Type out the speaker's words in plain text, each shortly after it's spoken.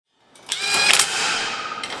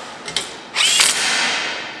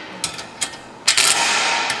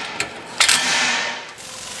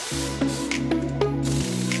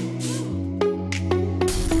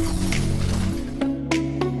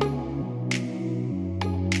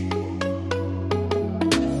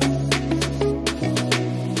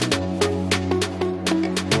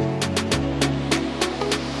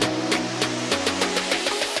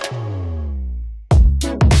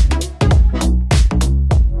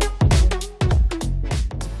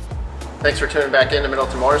Thanks for tuning back in to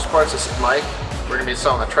Middleton Motorsports. This is Mike. We're going to be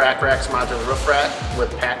selling the Rax Modular roof rack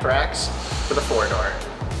with Pak Rax for the 4-door.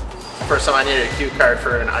 First time I needed a cue card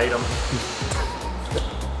for an item.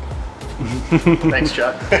 Thanks,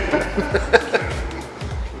 Chuck.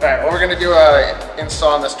 Alright, what we're going to do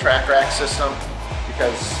install this Rax system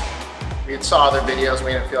because we saw other videos and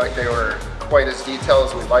we didn't feel like they were quite as detailed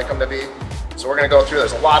as we'd like them to be. So we're going to go through,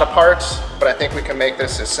 there's a lot of parts, but I think we can make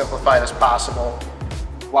this as simplified as possible.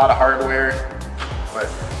 A lot of hardware, but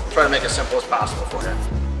try to make it as simple as possible for you.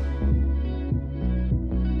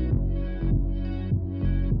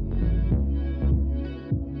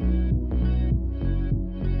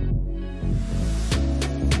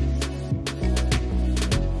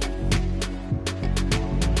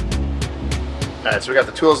 Alright, so we got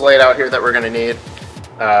the tools laid out here that we're going to need.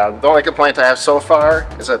 The only complaint I have so far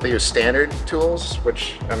is that they use standard tools,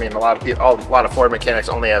 which, I mean, a lot of Ford mechanics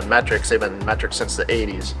only have metrics. They've been metric since the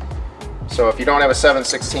 80s. So if you don't have a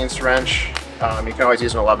 7/16 wrench, you can always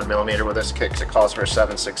use an 11mm with this kit because it calls for a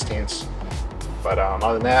 7/16. But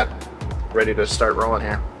other than that, ready to start rolling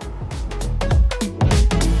here.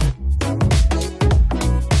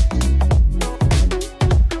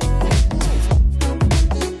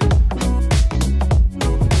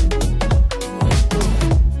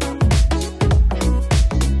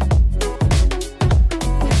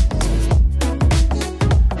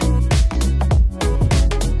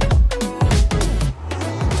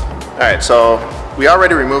 Alright, so we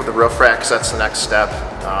already removed the roof rack, so that's the next step.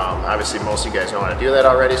 Obviously most of you guys know how to do that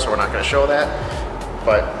already, so we're not going to show that.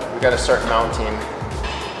 But we got to start mounting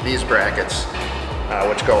these brackets,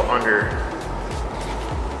 which go under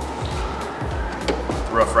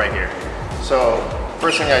the roof right here. So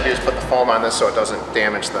first thing I do is put the foam on this so it doesn't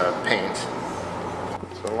damage the paint.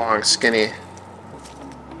 So long skinny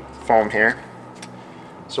foam here.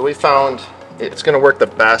 So we found it's going to work the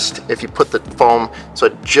best if you put the foam so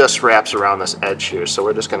it just wraps around this edge here. So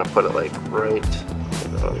we're just going to put it like right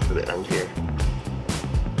to the end here.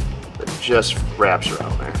 It just wraps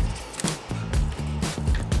around there.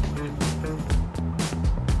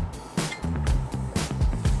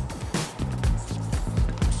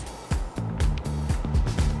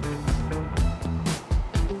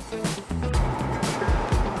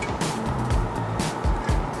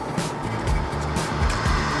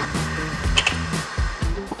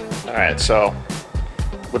 Alright, so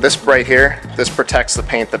with this right here, this protects the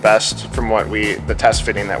paint the best from what the test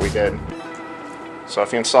fitting that we did. So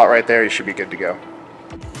if you install it right there, you should be good to go.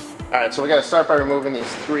 Alright, so we got to start by removing these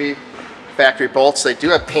 3 factory bolts. They do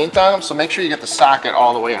have paint on them, so make sure you get the socket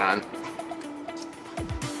all the way on.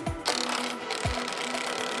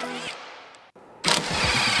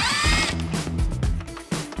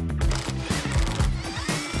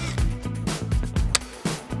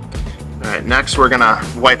 Alright, next we're going to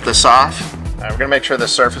wipe this off. We're going to make sure the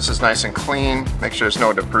surface is nice and clean. Make sure there's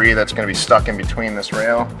no debris that's going to be stuck in between this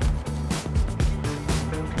rail.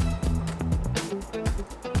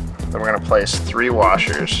 Then we're going to place 3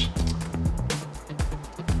 washers.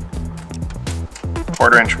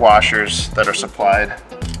 1/4-inch washers that are supplied.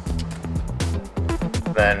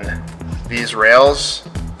 Then these rails,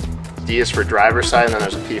 D is for driver's side and then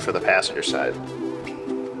there's a P for the passenger side.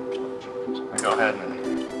 So I go ahead and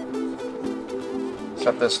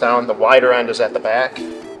set this down. The wider end is at the back.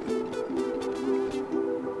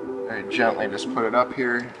 Very gently just put it up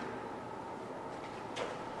here.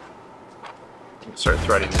 And start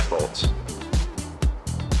threading these bolts.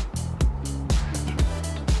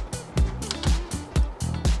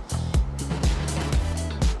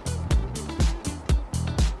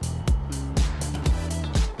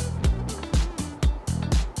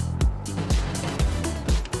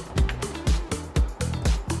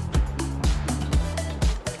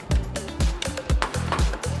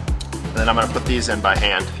 And then I'm going to put these in by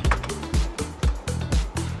hand.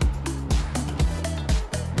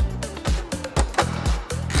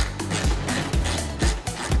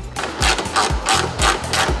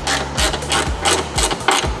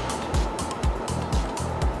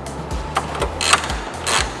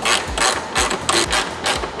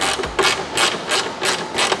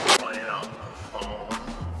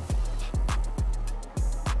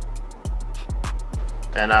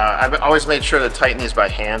 And I've always made sure to tighten these by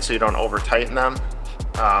hand so you don't over tighten them.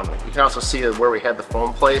 You can also see where we had the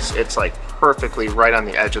foam placed. It's like perfectly right on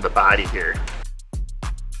the edge of the body here.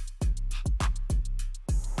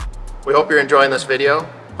 We hope you're enjoying this video.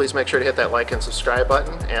 Please make sure to hit that like and subscribe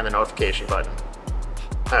button and the notification button.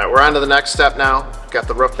 Alright, we're on to the next step now. Got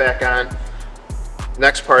the roof back on.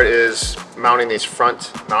 Next part is mounting these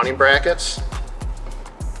front mounting brackets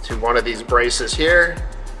to one of these braces here,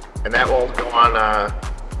 and that will go on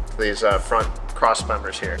these front cross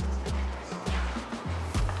members here.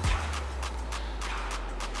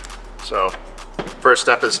 So first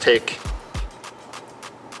step is take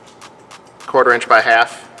 1/4 inch by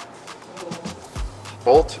half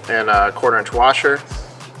bolt and a 1/4 inch washer,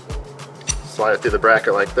 slide it through the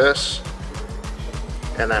bracket like this,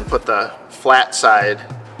 and then put the flat side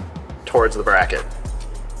towards the bracket.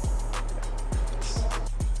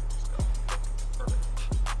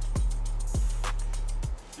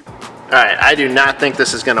 Alright, I do not think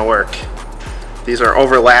this is going to work. These are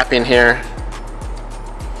overlapping here.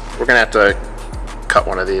 We're going to have to cut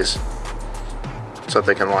one of these so that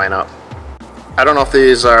they can line up. I don't know if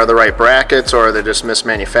these are the right brackets or they're just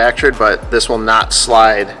mismanufactured, but this will not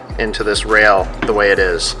slide into this rail the way it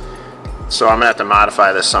is. So I'm going to have to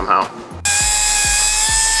modify this somehow.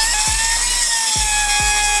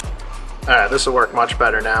 Alright, this will work much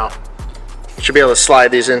better now. You should be able to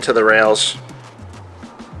slide these into the rails.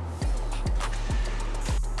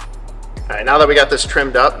 Alright, now that we got this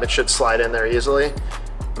trimmed up, it should slide in there easily.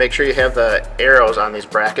 Make sure you have the arrows on these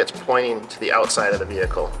brackets pointing to the outside of the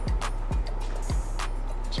vehicle.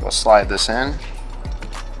 So we'll slide this in.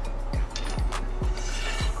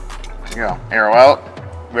 There you go, arrow out.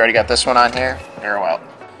 We already got this one on here, arrow out.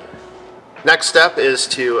 Next step is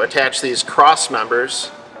to attach these cross members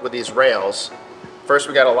with these rails. First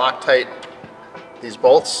we got to Loctite these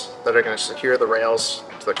bolts that are going to secure the rails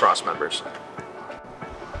to the cross members.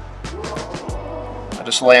 I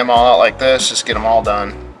just lay them all out like this, just get them all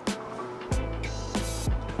done.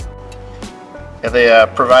 Yeah, they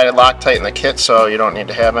provided Loctite in the kit, so you don't need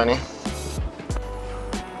to have any.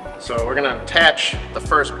 So we're going to attach the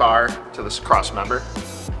first bar to this cross member.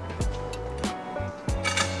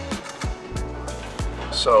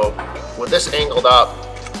 So with this angled up,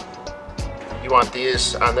 you want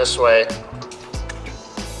these on this way,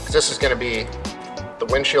 because this is going to be, the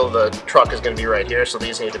windshield of the truck is going to be right here, so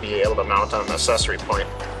these need to be able to mount on the accessory point.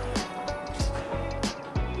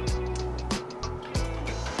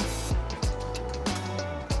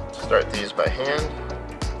 Start these by hand.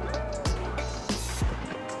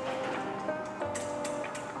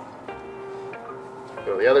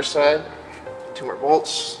 Go to the other side, 2 more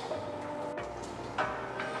bolts.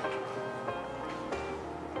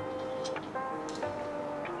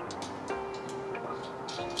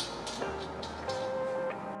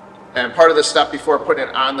 And part of the step before putting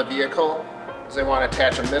it on the vehicle is they want to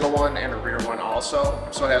attach a middle one and a rear one also,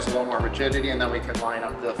 so it has a little more rigidity, and then we can line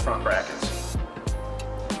up the front brackets.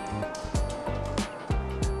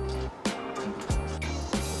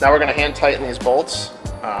 Now we're going to hand tighten these bolts.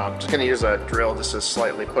 I'm just going to use a drill just to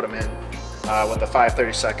slightly put them in with a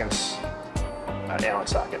 5/32 Allen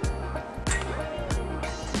socket.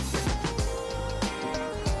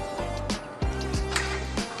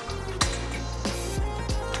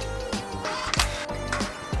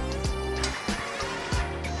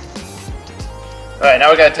 Alright,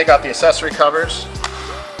 now we got to take out the accessory covers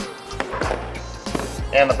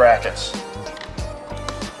and the brackets.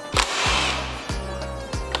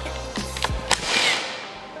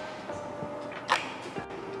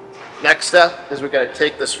 Next step is we got to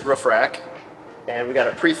take this roof rack and we got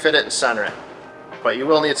to pre-fit it and center it. But you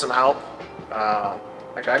will need some help.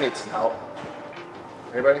 Like I need some help.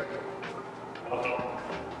 Anybody?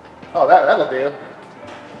 Oh, that'll do.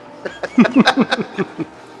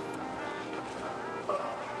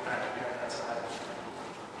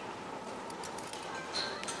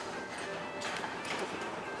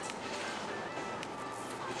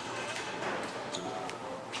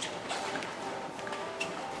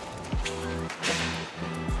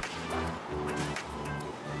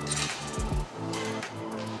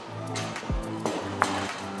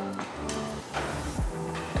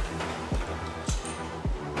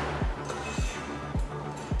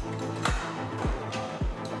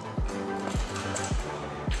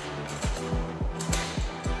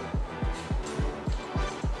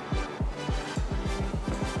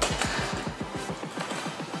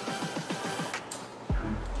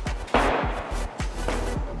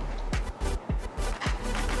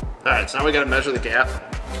 Alright, so now we gotta measure the gap.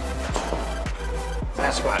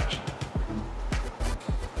 Sasquatch.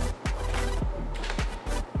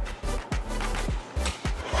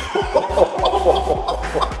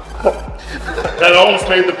 That almost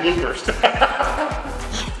made the bloopers.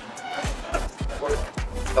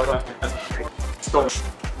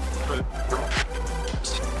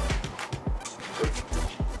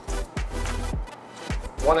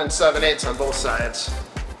 One and 7/8 on both sides.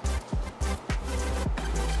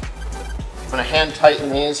 I'm going to hand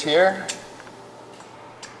tighten these here.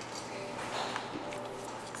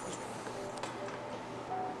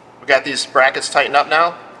 We got these brackets tightened up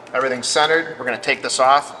now. everything's centered, we're going to take this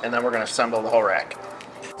off and then we're going to assemble the whole rack.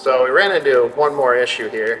 So we ran into one more issue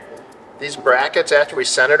here. These brackets, after we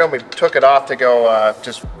centered them, we took it off to go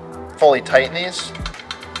just fully tighten these,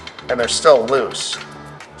 and they're still loose.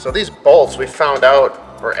 So these bolts we found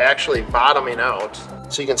out were actually bottoming out.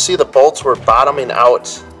 So you can see the bolts were bottoming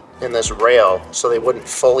out in this rail so they wouldn't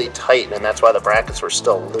fully tighten, and that's why the brackets were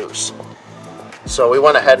still loose. So we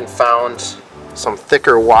went ahead and found some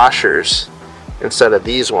thicker washers instead of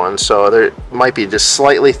these ones, so they might be just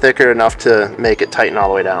slightly thicker enough to make it tighten all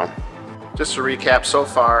the way down. Just to recap so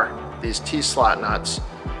far, these T-slot nuts,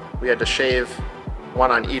 we had to shave one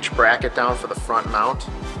on each bracket down for the front mount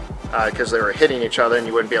because they were hitting each other and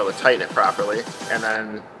you wouldn't be able to tighten it properly. And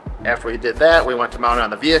then after we did that, we went to mount it on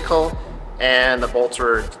the vehicle, and the bolts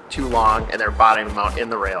were too long and they're bottoming out in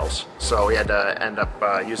the rails. So we had to end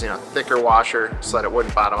up using a thicker washer so that it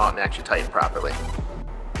wouldn't bottom out and actually tighten properly.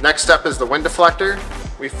 Next step is the wind deflector.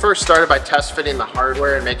 We first started by test fitting the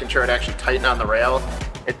hardware and making sure it actually tightened on the rail.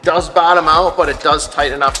 It does bottom out, but it does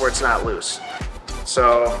tighten enough where it's not loose.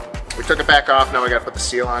 So we took it back off, now we gotta put the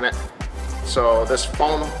seal on it. So this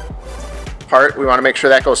foam part, we wanna make sure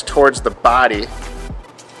that goes towards the body.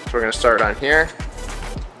 So we're gonna start on here,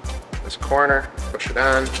 this corner, push it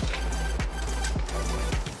on.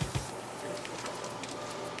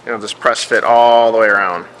 And it'll just press fit all the way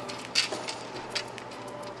around.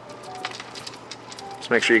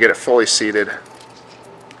 Make sure you get it fully seated.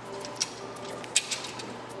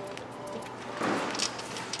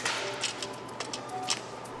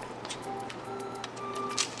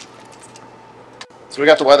 So we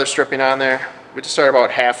got the weather stripping on there. We just start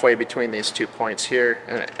about halfway between these 2 points here,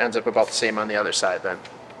 and it ends up about the same on the other side then.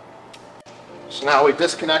 So now we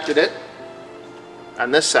disconnected it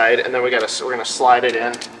on this side, and then we're gonna slide it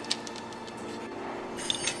in.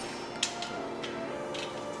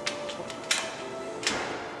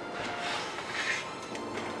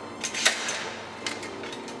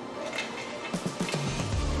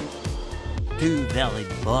 Two very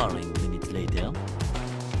boring minutes later.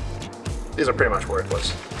 These are pretty much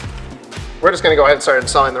worthless. We're just going to go ahead and start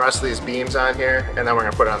installing the rest of these beams on here, and then we're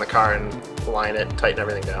going to put it on the car and line it, tighten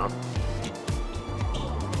everything down.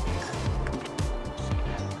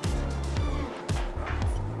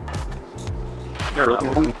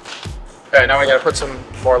 Okay, now we got to put some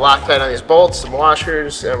more Loctite on these bolts, some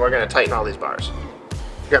washers, and we're going to tighten all these bars.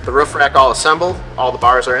 We got the roof rack all assembled, all the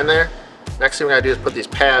bars are in there. Next thing we got to do is put these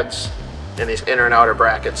pads in these inner and outer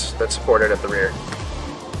brackets that support it at the rear.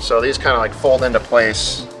 So these kind of like fold into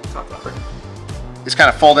place. These kind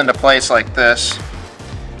of fold into place like this.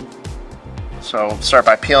 So we'll start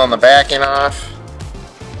by peeling the backing off.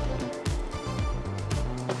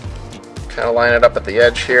 Kind of line it up at the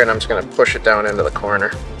edge here, and I'm just going to push it down into the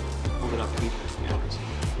corner.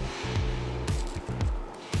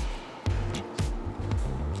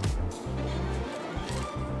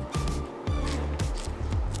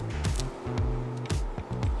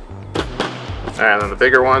 Alright, and then the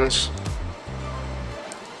bigger ones.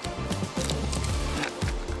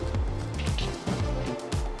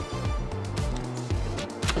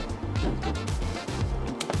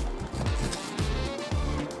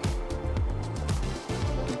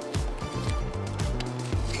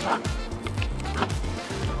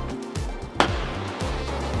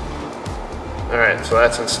 Alright, so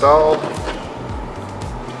that's installed.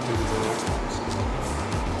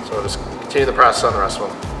 So we'll just continue the process on the rest of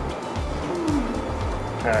them.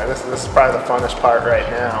 Alright, this is probably the funnest part right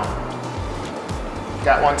now.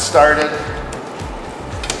 Got one started,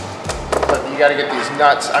 but you got to get these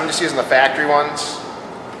nuts. I'm just using the factory ones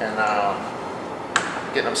and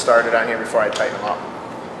getting them started on here before I tighten them up.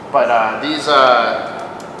 But these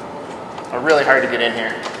are really hard to get in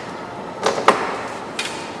here.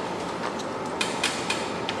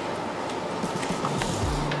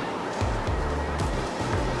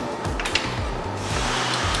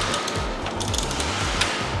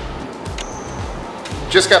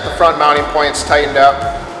 Just got the front mounting points tightened up.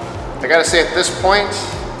 I gotta say at this point,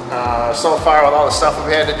 so far with all the stuff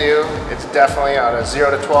we've had to do, it's definitely out of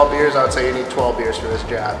 0 to 12 beers, I would say you need 12 beers for this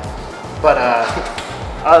job. But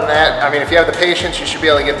other than that, I mean, if you have the patience, you should be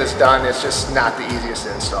able to get this done. It's just not the easiest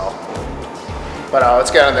to install. But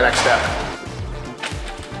let's get on to the next step.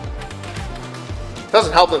 It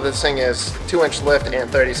doesn't help that this thing is 2-inch lift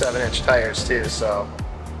and 37-inch tires too, so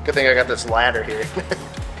good thing I got this ladder here.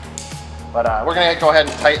 But we're going to go ahead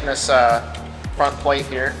and tighten this front plate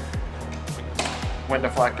here, wind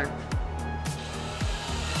deflector.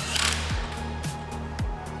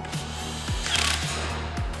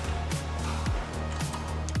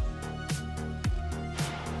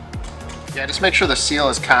 Yeah, just make sure the seal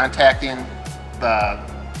is contacting the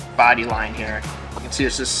body line here. You can see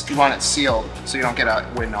it's just, you want it sealed so you don't get a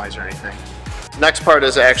wind noise or anything. Next part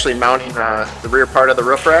is actually mounting the rear part of the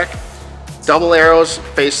roof rack. Double arrows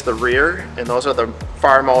face the rear, and those are the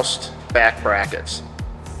farmost back brackets.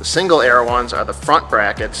 The single arrow ones are the front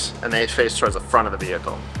brackets, and they face towards the front of the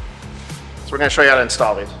vehicle. So we're going to show you how to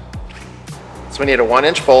install these. So we need a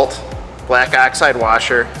 1-inch bolt, black oxide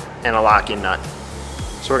washer, and a locking nut.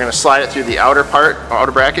 So we're going to slide it through the outer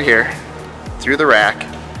bracket here, through the rack,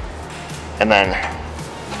 and then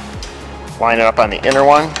line it up on the inner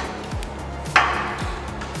one.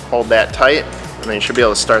 Hold that tight, and then you should be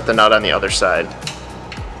able to start the nut on the other side.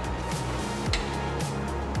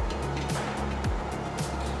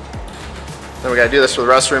 Then we got to do this with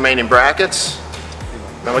the rest of the remaining brackets.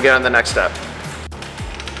 Then we'll get on the next step.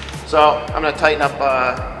 So I'm going to tighten up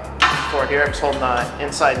for here. I'm just holding the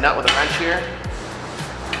inside nut with a wrench here.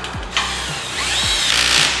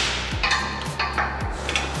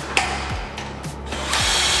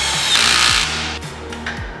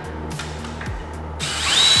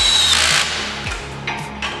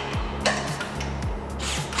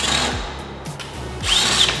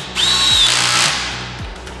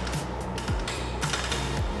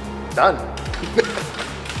 Done.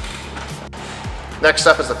 Next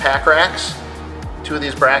up is the Pak Rax. 2 of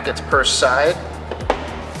these brackets per side.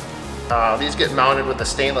 These get mounted with the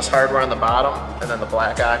stainless hardware on the bottom and then the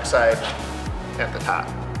black oxide at the top.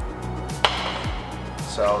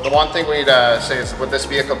 So the one thing we'd say is with this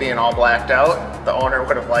vehicle being all blacked out, the owner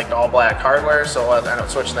would have liked all black hardware, so we'll end up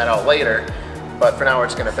switching that out later. But for now we're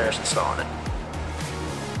just going to finish installing it.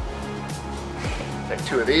 Take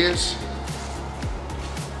 2 of these.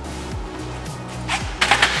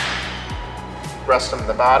 Rest them in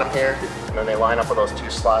the bottom here, and then they line up with those 2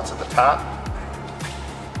 slots at the top.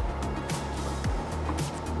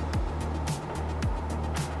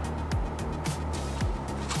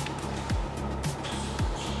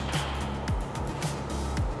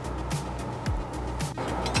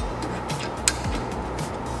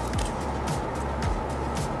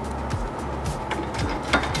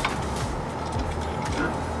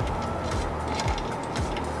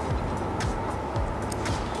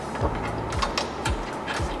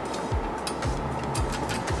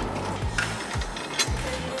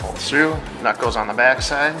 Through, nut goes on the back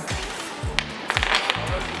side.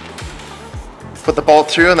 Put the bolt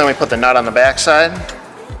through, and then we put the nut on the back side.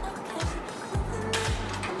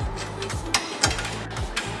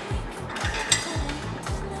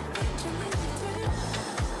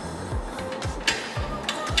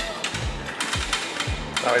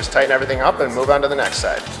 Now we just tighten everything up and move on to the next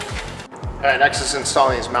side. All right, next is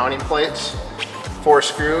installing these mounting plates. 4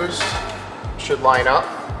 screws should line up.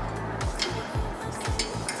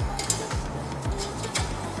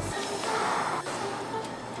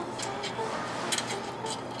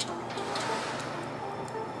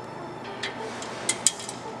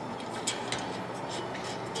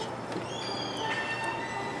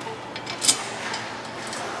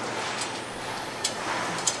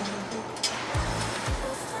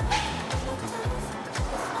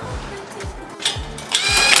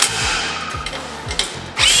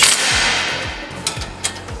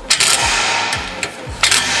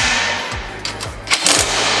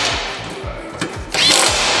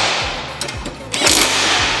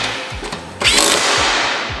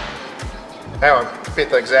 Now we'll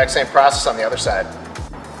repeat the exact same process on the other side.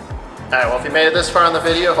 Alright, well if you made it this far in the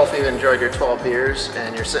video, hopefully you enjoyed your 12 beers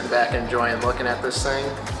and you're sitting back enjoying looking at this thing.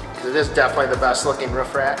 It is definitely the best looking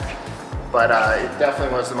roof rack, but it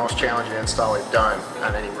definitely was the most challenging install we've done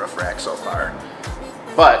on any roof rack so far.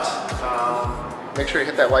 But make sure you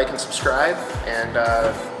hit that like and subscribe, and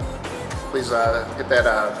please hit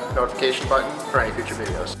that notification button for any future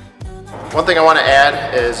videos. One thing I want to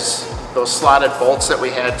add is those slotted bolts that we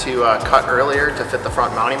had to cut earlier to fit the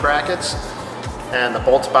front mounting brackets, and the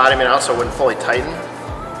bolts bottoming out so it wouldn't fully tighten.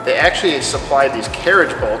 They actually supplied these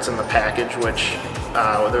carriage bolts in the package, which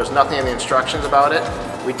there was nothing in the instructions about it.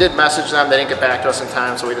 We did message them, they didn't get back to us in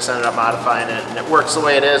time, so we just ended up modifying it, and it works the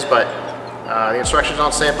way it is, but the instructions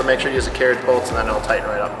don't say it, but make sure you use the carriage bolts and then it'll tighten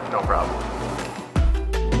right up, no problem.